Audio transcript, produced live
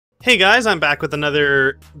Hey guys, I'm back with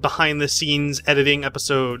another behind the scenes editing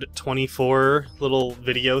episode 24 little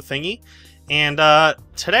video thingy. And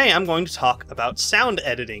today I'm going to talk about sound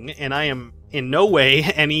editing, and I am in no way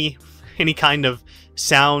any kind of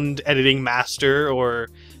sound editing master or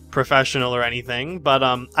professional or anything, but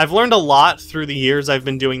I've learned a lot through the years I've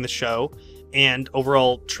been doing the show and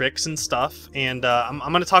overall tricks and stuff, and I'm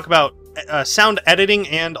going to talk about sound editing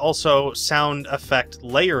and also sound effect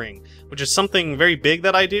layering, which is something very big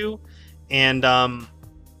that I do, and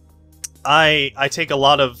I take a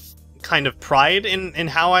lot of kind of pride in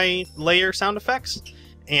how I layer sound effects,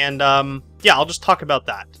 and yeah, I'll just talk about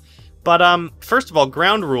that. But first of all,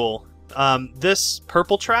 ground rule, this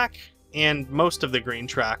purple track and most of the green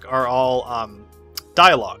track are all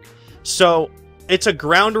dialogue. So it's a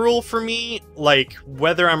ground rule for me, like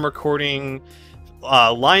whether I'm recording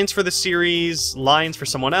lines for the series, lines for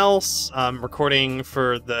someone else, recording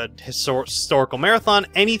for the historical marathon,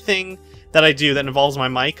 anything that I do that involves my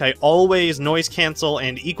mic, I always noise cancel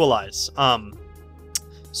and equalize.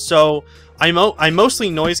 So I mostly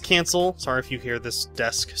noise cancel. Sorry if you hear this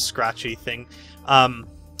desk scratchy thing.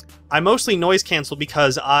 I mostly noise cancel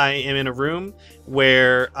because I am in a room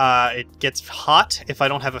where it gets hot if I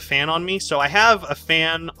don't have a fan on me. So I have a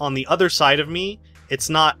fan on the other side of me. It's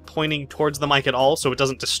not pointing towards the mic at all, so it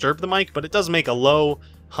doesn't disturb the mic, but it does make a low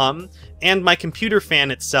hum. And my computer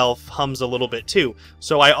fan itself hums a little bit too.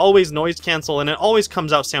 So I always noise cancel, and it always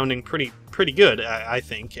comes out sounding pretty good, I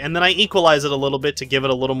think. And then I equalize it a little bit to give it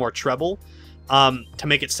a little more treble, to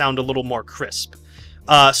make it sound a little more crisp.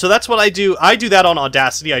 So that's what I do. I do that on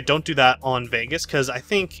Audacity. I don't do that on Vegas, because I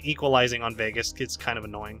think equalizing on Vegas gets kind of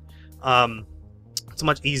annoying. It's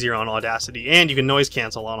much easier on Audacity, and you can noise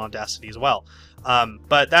cancel on Audacity as well.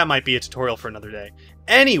 But that might be a tutorial for another day.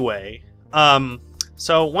 Anyway,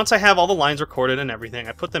 so once I have all the lines recorded and everything,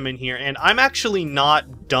 I put them in here, and I'm actually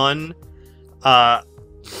not done.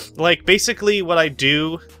 Like, basically what I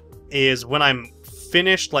do is when I'm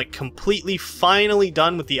finished, like completely finally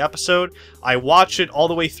done with the episode, I watch it all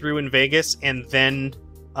the way through in Vegas and then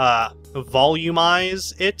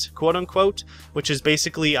volumize it, quote unquote, which is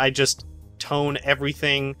basically I just tone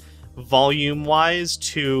everything volume wise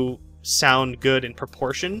to sound good and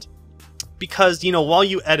proportioned, because, you know, while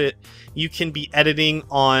you edit, you can be editing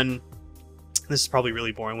on, this is probably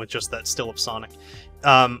really boring with just that still of Sonic,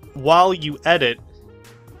 while you edit,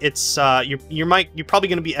 it's you're probably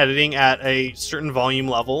going to be editing at a certain volume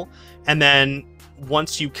level, and then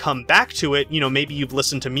once you come back to it, you know, maybe you've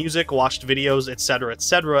listened to music, watched videos,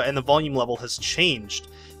 etc., and the volume level has changed.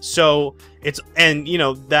 So it's, and you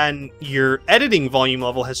know, then your editing volume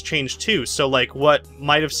level has changed too. So like what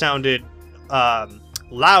might have sounded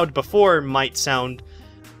loud before might sound,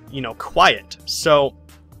 you know, quiet. So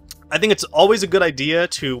I think it's always a good idea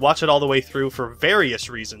to watch it all the way through for various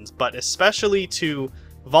reasons, but especially to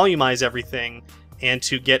volumize everything and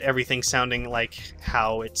to get everything sounding like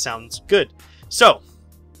how it sounds good. So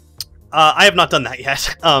I have not done that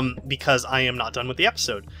yet, because I am not done with the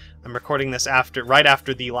episode. I'm recording this right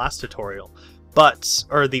after the last tutorial,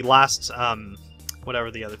 or the last, whatever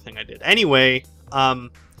the other thing I did. Anyway,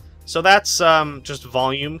 so that's just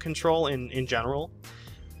volume control in general.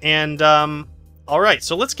 And alright,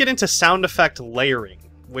 so let's get into sound effect layering,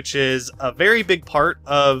 which is a very big part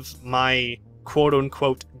of my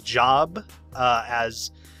quote-unquote job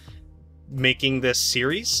as making this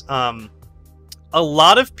series. A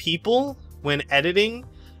lot of people, when editing,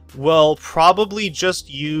 will probably just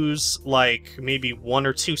use like maybe 1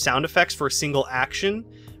 or 2 sound effects for a single action,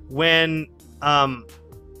 when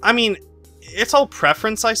I mean, it's all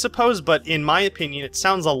preference, I suppose, but in my opinion it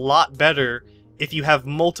sounds a lot better if you have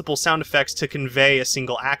multiple sound effects to convey a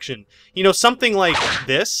single action. You know, something like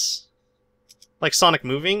this, like Sonic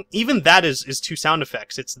moving, even that is 2 sound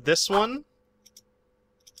effects. It's this one,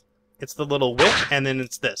 it's the little whip, and then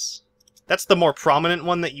it's this. That's the more prominent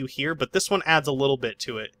one that you hear, but this one adds a little bit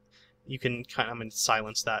to it. You can kind of, I'm going to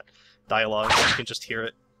silence that dialogue so you can just hear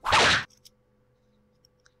it.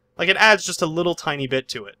 Like, it adds just a little tiny bit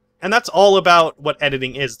to it. And that's all about what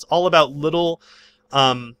editing is. It's all about little,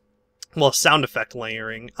 well, sound effect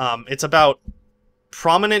layering. It's about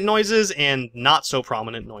prominent noises and not so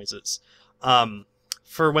prominent noises.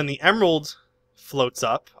 For when the emerald floats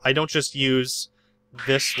up, I don't just use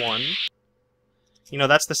this one. You know,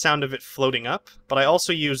 that's the sound of it floating up, but I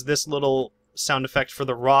also use this little sound effect for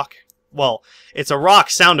the rock. Well, it's a rock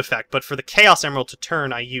sound effect, but for the Chaos Emerald to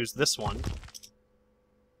turn, I use this one.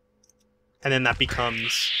 And then that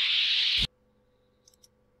becomes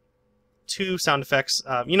 2 sound effects.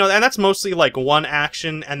 You know, and that's mostly like one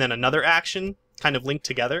action and then another action, kind of linked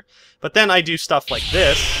together. But then I do stuff like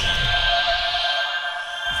this.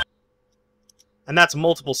 And that's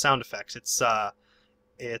multiple sound effects.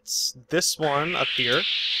 It's this one up here.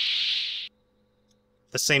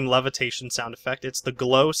 The same levitation sound effect. It's the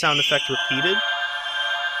glow sound effect repeated.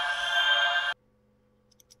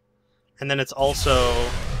 And then it's also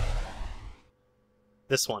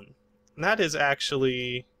this one. And that is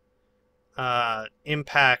actually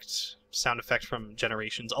impact sound effect from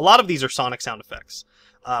Generations. A lot of these are Sonic sound effects.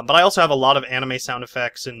 But I also have a lot of anime sound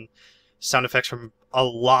effects and sound effects from a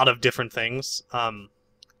lot of different things.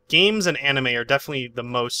 Games and anime are definitely the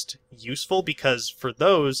most useful because for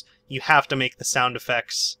those, you have to make the sound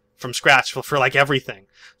effects from scratch for like everything.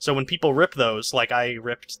 So when people rip those, like I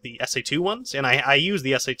ripped the SA2 ones, and I use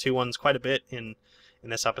the SA2 ones quite a bit in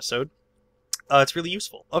this episode, it's really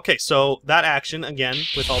useful. Okay, so that action, again,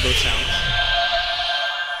 with all those sounds.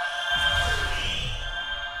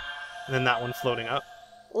 And then that one floating up.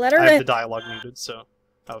 I have the dialogue muted, so...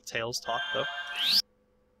 Oh, Tails talk, though.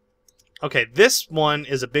 Okay, this one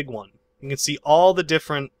is a big one. You can see all the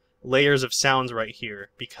different layers of sounds right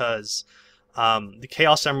here because the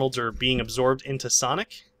Chaos Emeralds are being absorbed into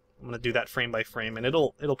Sonic. I'm going to do that frame by frame, and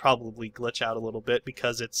it'll probably glitch out a little bit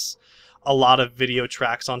because it's a lot of video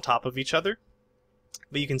tracks on top of each other.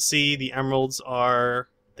 But you can see the Emeralds are...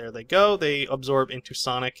 There they go. They absorb into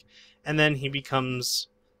Sonic, and then he becomes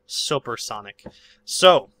Super Sonic.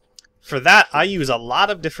 So, for that, I use a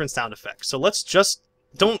lot of different sound effects. So let's just...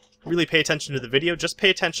 Don't really pay attention to the video, just pay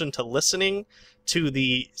attention to listening to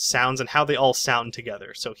the sounds and how they all sound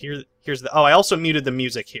together. So here's the... Oh, I also muted the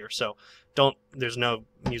music here, so there's no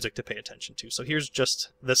music to pay attention to. So here's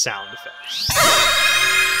just the sound effects.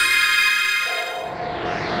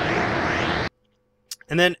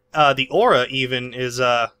 And then the aura even is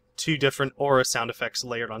two different aura sound effects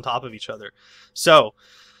layered on top of each other. So,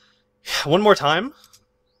 one more time.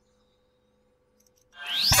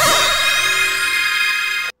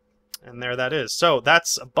 And there that is. So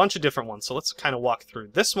that's a bunch of different ones. So let's kind of walk through.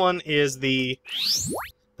 This one is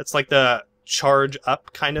that's like the charge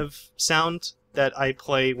up kind of sound that I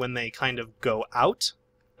play when they kind of go out.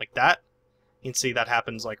 Like that. You can see that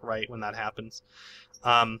happens like right when that happens.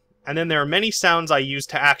 And then there are many sounds I use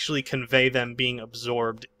to actually convey them being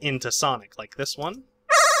absorbed into Sonic. Like this one.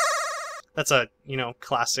 That's a,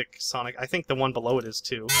 classic Sonic. I think the one below it is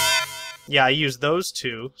too. Yeah, I use those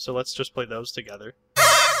two. So let's just play those together.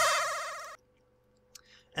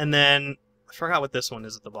 And then, I forgot what this one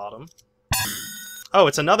is at the bottom. Oh,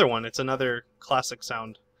 it's another one. It's another classic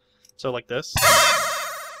sound. So like this.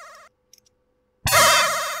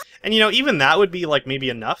 And even that would be like maybe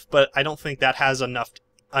enough, but I don't think that has enough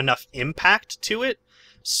impact to it.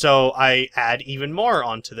 So I add even more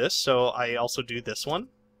onto this. So I also do this one.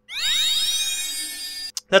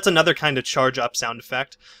 That's another kind of charge up sound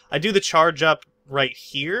effect. I do the charge up right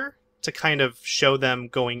here to kind of show them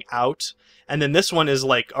going out. And then this one is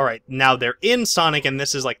like, alright, now they're in Sonic, and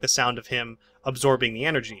this is like the sound of him absorbing the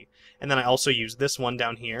energy. And then I also use this one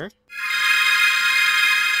down here.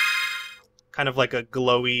 Kind of like a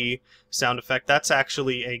glowy sound effect. That's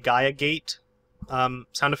actually a Gaia Gate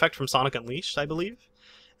sound effect from Sonic Unleashed, I believe.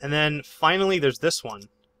 And then finally there's this one.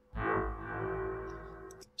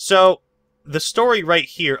 So, the story right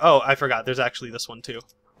here... Oh, I forgot. There's actually this one too.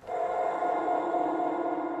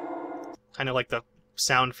 Kind of like the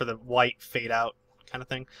sound for the white fade out kind of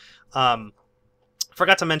thing.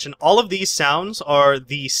 Forgot to mention, all of these sounds are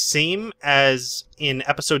the same as in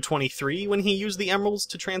episode 23 when he used the emeralds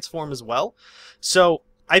to transform as well. So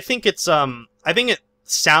I think it's I think it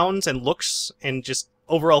sounds and looks and just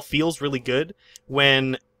overall feels really good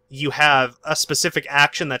when you have a specific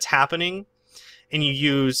action that's happening and you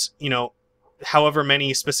use, however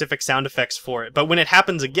many specific sound effects for it. But when it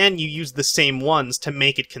happens again, you use the same ones to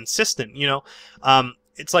make it consistent,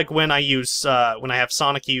 It's like when I have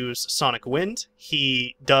Sonic use Sonic Wind,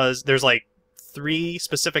 there's like 3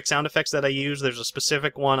 specific sound effects that I use. There's a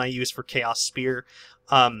specific one I use for Chaos Spear.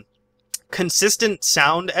 Consistent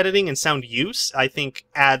sound editing and sound use, I think,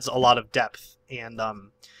 adds a lot of depth. And,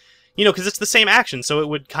 because it's the same action, so it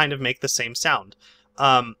would kind of make the same sound.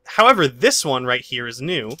 However, this one right here is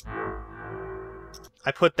new.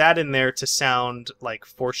 I put that in there to sound like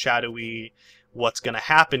foreshadowy, what's going to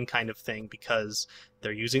happen kind of thing, because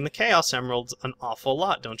they're using the Chaos Emeralds an awful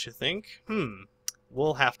lot, don't you think?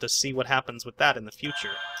 We'll have to see what happens with that in the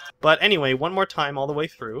future. But anyway, one more time all the way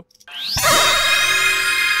through.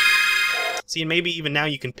 See, and maybe even now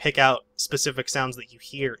you can pick out specific sounds that you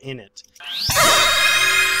hear in it.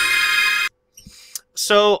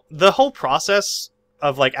 So, the whole process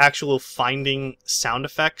of, like, actual finding sound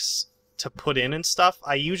effects to put in and stuff,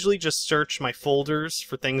 I usually just search my folders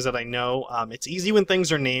for things that I know. It's easy when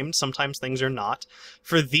things are named. Sometimes things are not.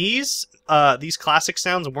 For these classic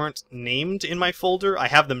sounds weren't named in my folder. I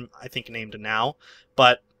have them, I think, named now,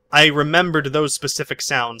 but I remembered those specific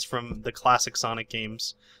sounds from the classic Sonic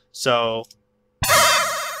games. So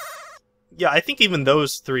yeah, I think even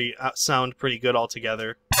those three sound pretty good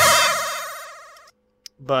altogether.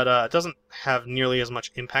 But it doesn't have nearly as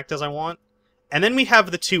much impact as I want. And then we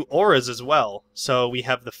have the two auras as well. So we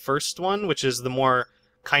have the first one, which is the more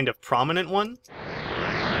kind of prominent one.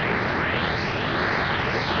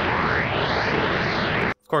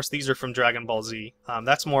 Of course, these are from Dragon Ball Z.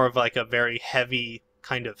 That's more of like a very heavy,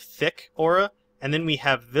 kind of thick aura. And then we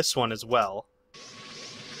have this one as well,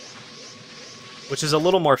 which is a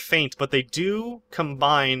little more faint, but they do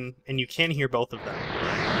combine, and you can hear both of them.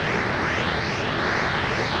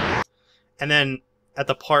 And then at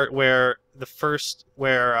the part where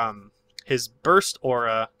his burst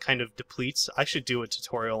aura kind of depletes, I should do a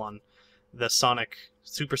tutorial on the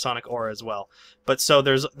supersonic aura as well. But so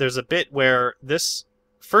there's a bit where this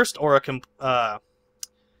first aura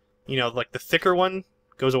you know, like the thicker one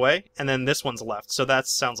goes away, and then this one's left. So that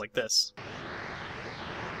sounds like this.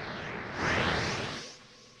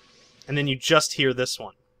 And then you just hear this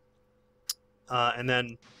one. And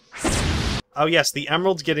then... oh yes, the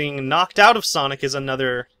emeralds getting knocked out of Sonic is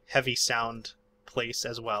another heavy sound place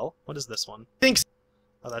as well. What is this one? Thanks.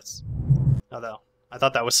 Oh, that's... oh, no. I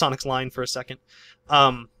thought that was Sonic's line for a second.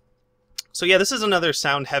 So yeah, this is another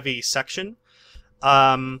sound-heavy section.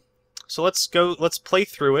 So let's play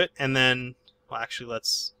through it, and then... well, actually,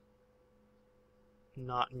 let's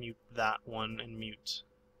not mute that one and mute...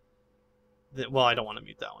 well, I don't want to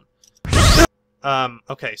mute that one.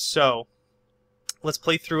 Okay, so let's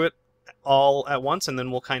play through it all at once, and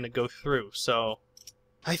then we'll kind of go through. So,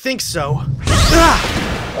 I think so.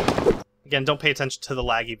 Ah! Again, don't pay attention to the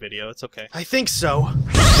laggy video. It's okay. I think so.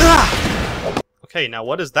 Ah! Okay, now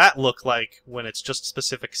what does that look like when it's just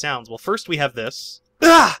specific sounds? Well, first we have this.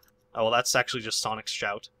 Ah! Oh, well, that's actually just Sonic's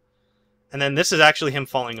shout. And then this is actually him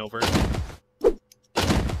falling over.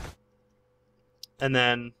 And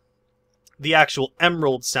then the actual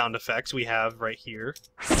emerald sound effects we have right here.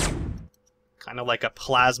 Kind of like a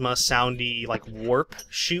plasma soundy, like warp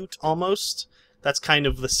shoot almost. That's kind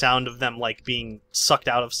of the sound of them like being sucked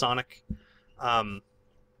out of Sonic.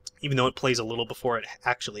 Even though it plays a little before it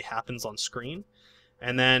actually happens on screen.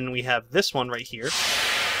 And then we have this one right here.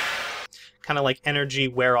 Kind of like energy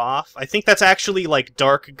wear off. I think that's actually like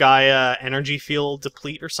Dark Gaia energy field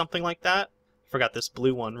deplete or something like that. Forgot this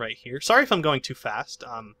blue one right here. Sorry if I'm going too fast.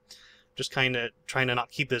 Just kind of trying to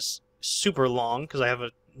not keep this super long because I have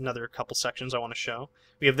another couple sections I want to show.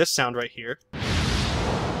 We have this sound right here.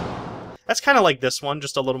 That's kind of like this one,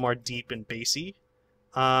 just a little more deep and bassy.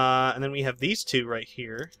 And then we have these two right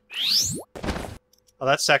here. Oh,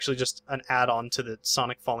 that's actually just an add-on to the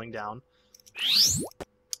Sonic falling down.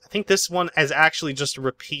 I think this one is actually just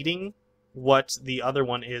repeating what the other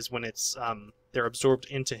one is when it's they're absorbed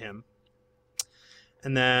into him.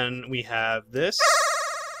 And then we have this.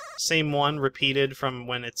 Same one repeated from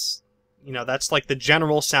when it's, you know, that's like the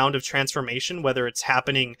general sound of transformation, whether it's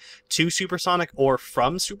happening to Supersonic or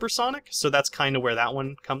from Supersonic. So that's kind of where that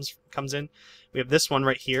one comes in. We have this one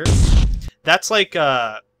right here. That's like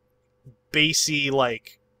bassy,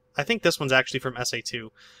 like, I think this one's actually from SA2.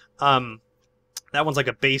 That one's like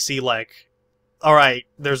a bassy, like, all right,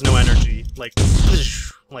 there's no energy, like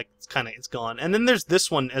it's kind of, it's gone. And then there's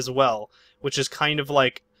this one as well, which is kind of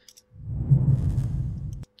like,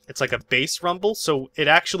 it's like a bass rumble, so it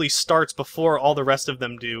actually starts before all the rest of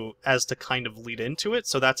them do, as to kind of lead into it.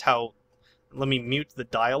 So that's how, let me mute the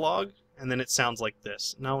dialogue, and then it sounds like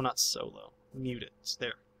this. No, not solo. Mute it. It's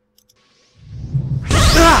there.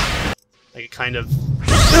 Like it kind of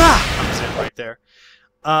comes in right there.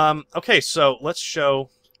 Okay, so let's show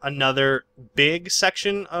another big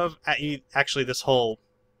section of, actually this whole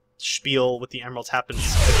spiel with the emeralds happens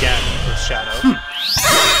again with Shadow.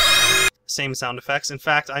 Same sound effects. In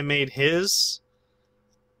fact, I made his,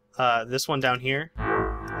 this one down here,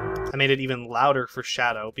 I made it even louder for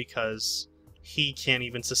Shadow because he can't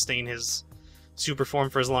even sustain his super form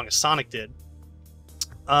for as long as Sonic did.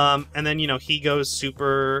 And then, you know, he goes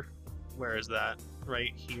super, where is that?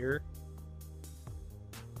 Right here.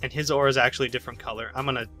 And his aura is actually a different color. I'm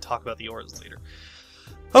going to talk about the auras later.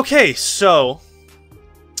 Okay, so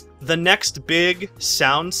the next big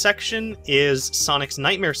sound section is Sonic's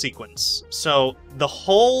Nightmare sequence. So the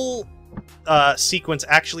whole sequence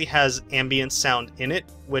actually has ambient sound in it,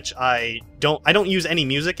 which I don't use any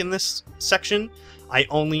music in this section. I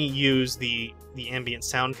only use the ambient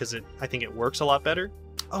sound because I think it works a lot better.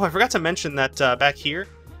 Oh, I forgot to mention that back here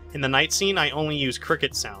in the night scene, I only use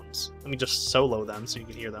cricket sounds. Let me just solo them so you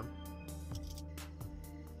can hear them.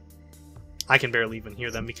 I can barely even hear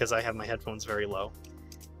them because I have my headphones very low.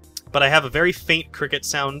 But I have a very faint cricket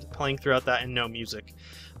sound playing throughout that and no music.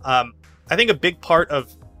 I think a big part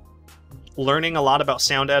of learning a lot about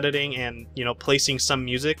sound editing and, you know, placing some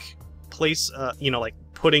music, you know, like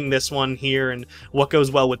putting this one here and what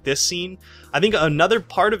goes well with this scene. I think another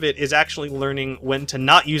part of it is actually learning when to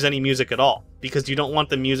not use any music at all, because you don't want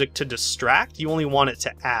the music to distract, you only want it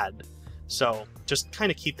to add. So just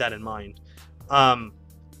kind of keep that in mind.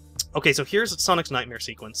 Okay, so here's Sonic's Nightmare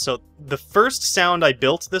sequence. So the first sound I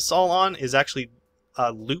built this all on is actually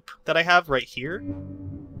a loop that I have right here.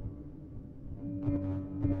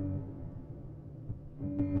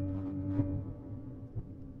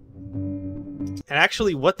 And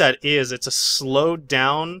actually what that is, it's a slowed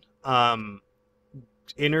down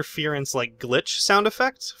interference, like glitch sound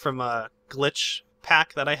effect from a glitch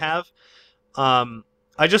pack that I have.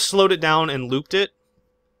 I just slowed it down and looped it,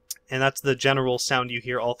 and that's the general sound you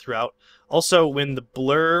hear all throughout. Also, when the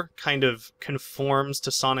blur kind of conforms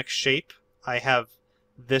to Sonic's shape, I have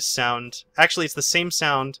this sound. Actually, it's the same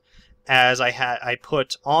sound as I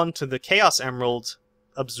put onto the Chaos Emerald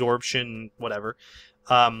absorption, whatever.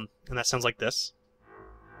 And that sounds like this.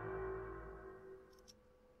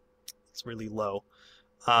 It's really low.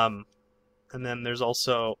 And then there's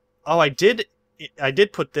also... Oh, I did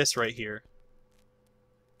put this right here.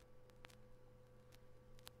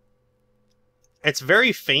 It's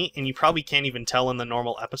very faint, and you probably can't even tell in the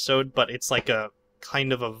normal episode, but it's like a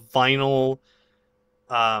kind of a vinyl,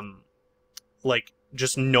 like,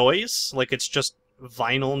 just noise. Like, it's just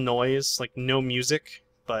vinyl noise, like, no music,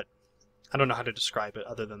 but I don't know how to describe it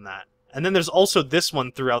other than that. And then there's also this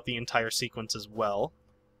one throughout the entire sequence as well,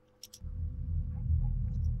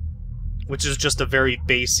 which is just a very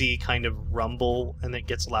bassy kind of rumble, and it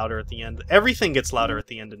gets louder at the end. Everything gets louder at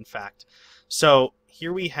the end, in fact. So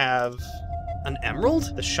here we have an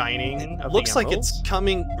emerald, the shining of looks like it's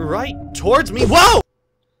coming right towards me. Whoa!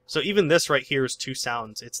 So even this right here is two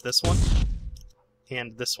sounds. It's this one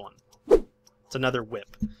and this one. It's another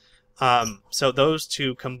whip. So those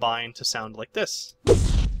two combine to sound like this.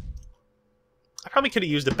 I probably could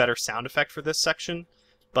have used a better sound effect for this section,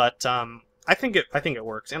 but I think it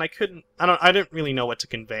works. And I didn't really know what to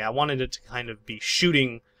convey. I wanted it to kind of be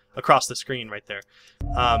shooting across the screen right there.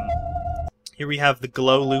 Here we have the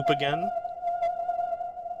glow loop again.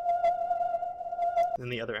 Then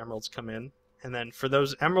the other emeralds come in. And then for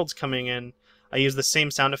those emeralds coming in, I use the same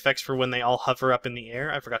sound effects for when they all hover up in the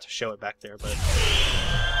air. I forgot to show it back there, but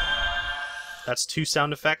that's two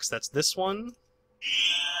sound effects. That's this one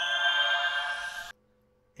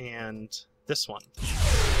and this one.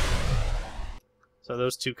 So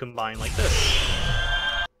those two combine like this.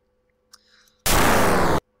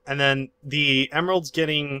 And then the emeralds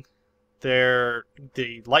getting the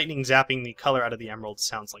lightning zapping the color out of the emeralds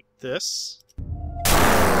sounds like this.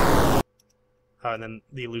 And then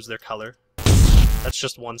they lose their color. That's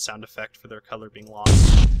just one sound effect for their color being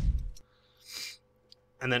lost.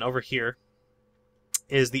 And then over here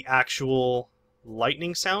is the actual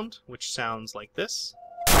lightning sound, which sounds like this.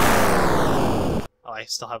 Oh, I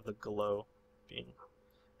still have the glow being...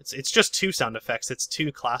 It's just two sound effects. It's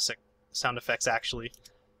two classic sound effects, actually.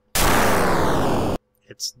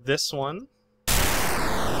 It's this one.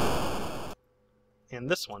 And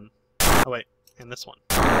this one. Oh, wait. And this one.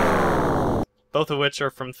 Both of which are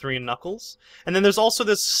from 3 Knuckles. And then there's also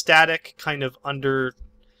this static kind of under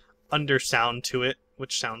sound to it,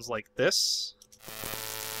 which sounds like this.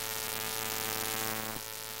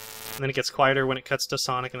 And then it gets quieter when it cuts to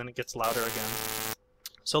Sonic, and then it gets louder again.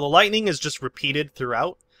 So the lightning is just repeated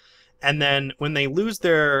throughout. And then when they lose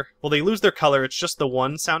their... Well, they lose their color, it's just the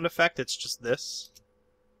one sound effect. It's just this.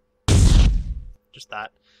 Just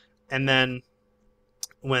that. And then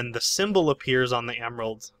when the symbol appears on the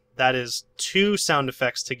emerald, that is two sound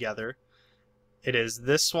effects together. It is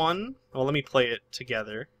this one. Well, let me play it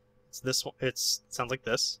together. It's this one. It sounds like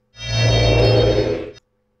this.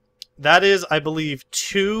 That is, I believe,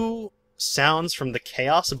 two sounds from the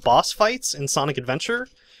Chaos boss fights in Sonic Adventure.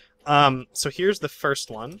 So here's the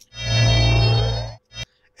first one.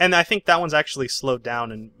 And I think that one's actually slowed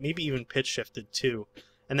down and maybe even pitch shifted too.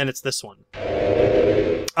 And then it's this one.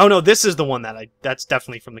 Oh no, this is the one that's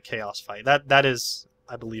definitely from the Chaos fight. That is,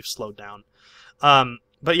 I believe, slowed down.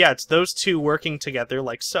 But yeah, it's those two working together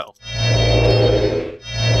like so.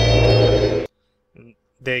 And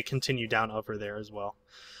they continue down over there as well.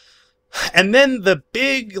 And then the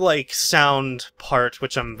big, like, sound part,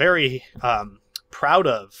 which I'm very proud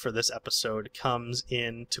of for this episode comes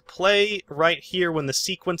into play right here when the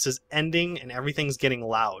sequence is ending and everything's getting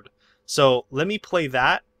loud. So let me play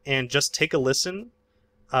that and just take a listen.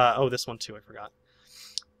 Oh, this one too, I forgot.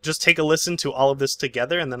 Just take a listen to all of this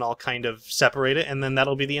together, and then I'll kind of separate it, and then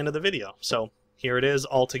that'll be the end of the video. So here it is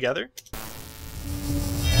all together.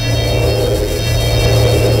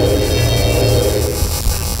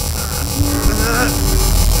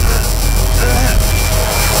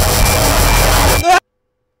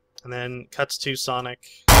 And then cuts to Sonic.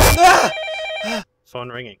 Phone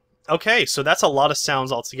ringing. Okay, so that's a lot of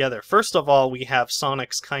sounds all together. First of all, we have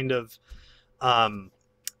Sonic's kind of, I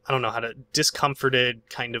don't know how to, discomforted,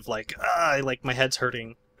 kind of like my head's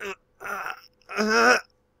hurting. Of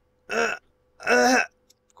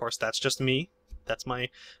course, that's just me. That's my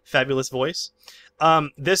fabulous voice.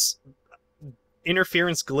 This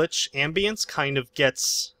interference glitch ambience kind of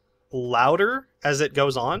gets louder as it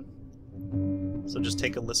goes on. So just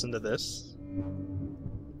take a listen to this.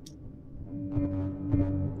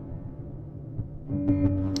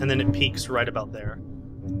 And then it peaks right about there.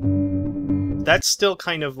 That's still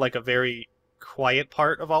kind of like a very quiet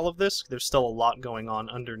part of all of this. There's still a lot going on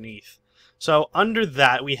underneath. So under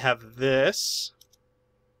that we have this.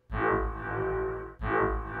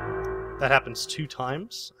 That happens 2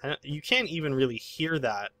 times. You can't even really hear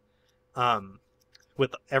that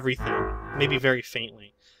with everything. Maybe very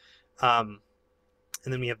faintly.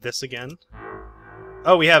 And then we have this again.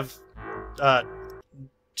 Oh, we have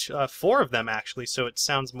 4 of them actually, so it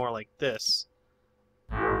sounds more like this.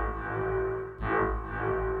 I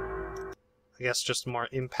guess just more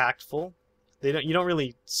impactful. You don't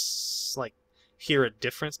really like hear a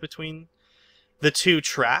difference between the 2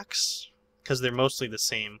 tracks because they're mostly the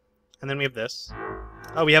same. And then we have this.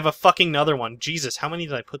 Oh, we have a fucking another one. Jesus, how many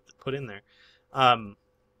did I put in there?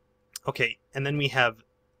 Okay, and then we have.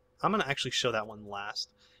 I'm going to actually show that one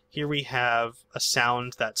last. Here we have a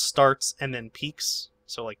sound that starts and then peaks.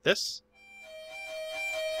 So like this.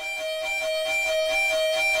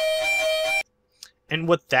 And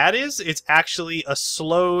what that is, it's actually a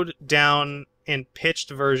slowed down and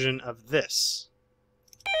pitched version of this.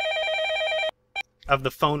 Of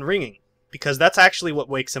the phone ringing. Because that's actually what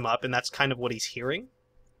wakes him up, and that's kind of what he's hearing.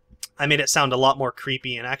 I made it sound a lot more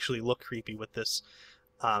creepy and actually look creepy with this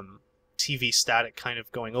TV static kind of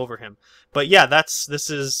going over him. But yeah, this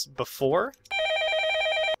is before.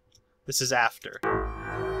 This is after.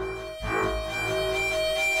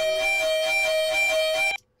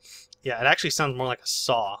 Yeah, it actually sounds more like a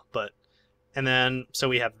saw, but... And then, so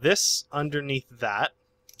we have this underneath that.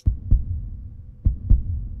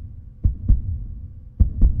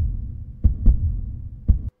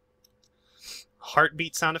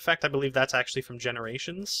 Heartbeat sound effect, I believe that's actually from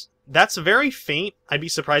Generations. That's very faint. I'd be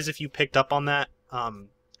surprised if you picked up on that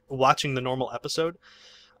watching the normal episode.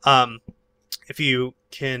 If you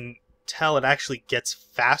can tell, it actually gets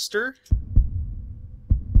faster.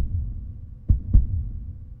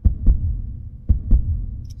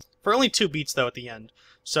 For only 2 beats though at the end.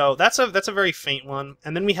 So that's a very faint one.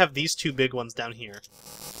 And then we have these 2 big ones down here.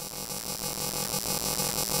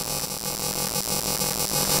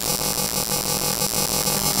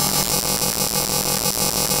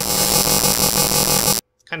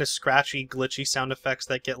 Kind of scratchy, glitchy sound effects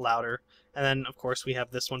that get louder. And then, of course, we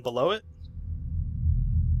have this one below it.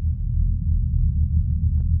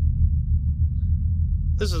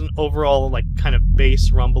 This is an overall, like, kind of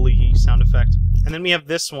bass, rumbly sound effect. And then we have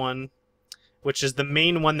this one, which is the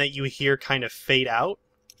main one that you hear kind of fade out.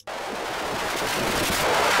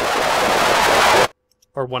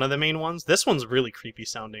 Or one of the main ones. This one's really creepy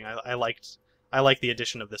sounding. I like the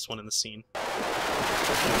addition of this one in the scene.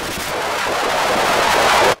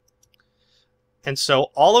 And so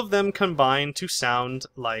all of them combine to sound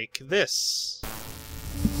like this.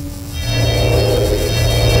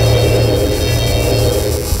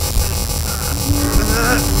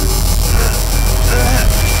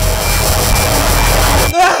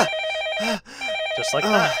 Just like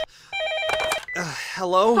that.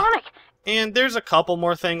 Hello? Sonic! And there's a couple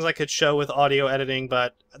more things I could show with audio editing,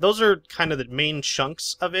 but those are kind of the main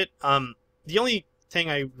chunks of it. The only thing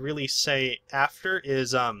I really say after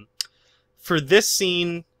is, for this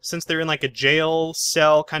scene, since they're in like a jail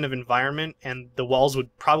cell kind of environment and the walls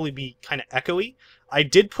would probably be kind of echoey, I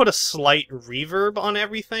did put a slight reverb on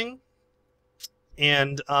everything.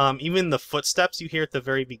 And even the footsteps you hear at the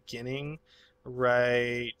very beginning,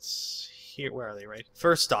 right here, where are they, right?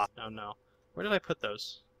 First off, oh no, where did I put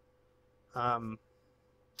those? Oh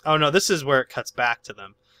no, this is where it cuts back to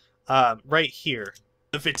them. Right here.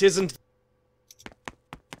 If it isn't...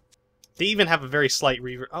 They even have a very slight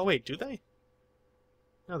reverb. Oh wait, do they?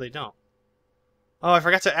 No, they don't. Oh, I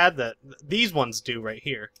forgot to add that. These ones do right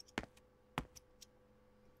here.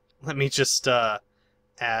 Let me just add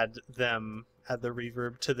the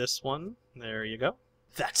reverb to this one. There you go.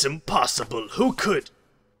 That's impossible. Who could?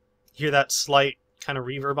 Hear that slight kind of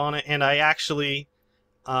reverb on it, and I actually,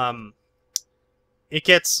 the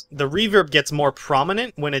reverb gets more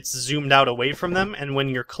prominent when it's zoomed out away from them, and when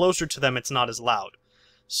you're closer to them, it's not as loud.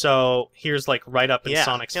 So here's like right up in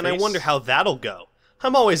Sonic's face. And I wonder how that'll go.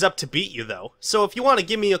 I'm always up to beat you though, so if you want to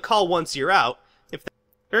give me a call once you're out,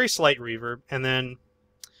 very slight reverb, and then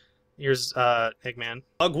here's Eggman.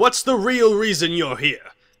 What's the real reason you're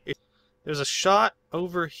here? There's a shot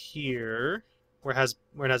over here where it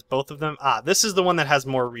has both of them. Ah, this is the one that has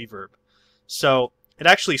more reverb. So it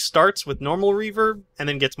actually starts with normal reverb and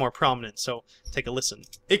then gets more prominent. So take a listen.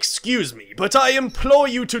 Excuse me, but I implore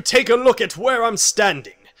you to take a look at where I'm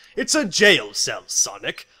standing. It's a jail cell,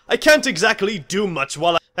 Sonic. I can't exactly do much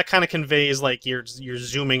while That kind of conveys like you're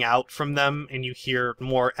zooming out from them and you hear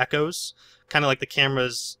more echoes. Kind of like the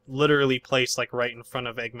camera's literally placed like right in front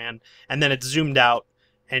of Eggman, and then it's zoomed out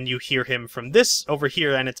and you hear him from this over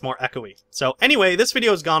here, and it's more echoey. So anyway, this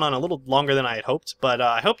video has gone on a little longer than I had hoped, but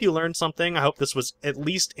I hope you learned something. I hope this was at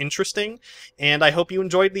least interesting, and I hope you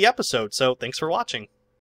enjoyed the episode, so thanks for watching.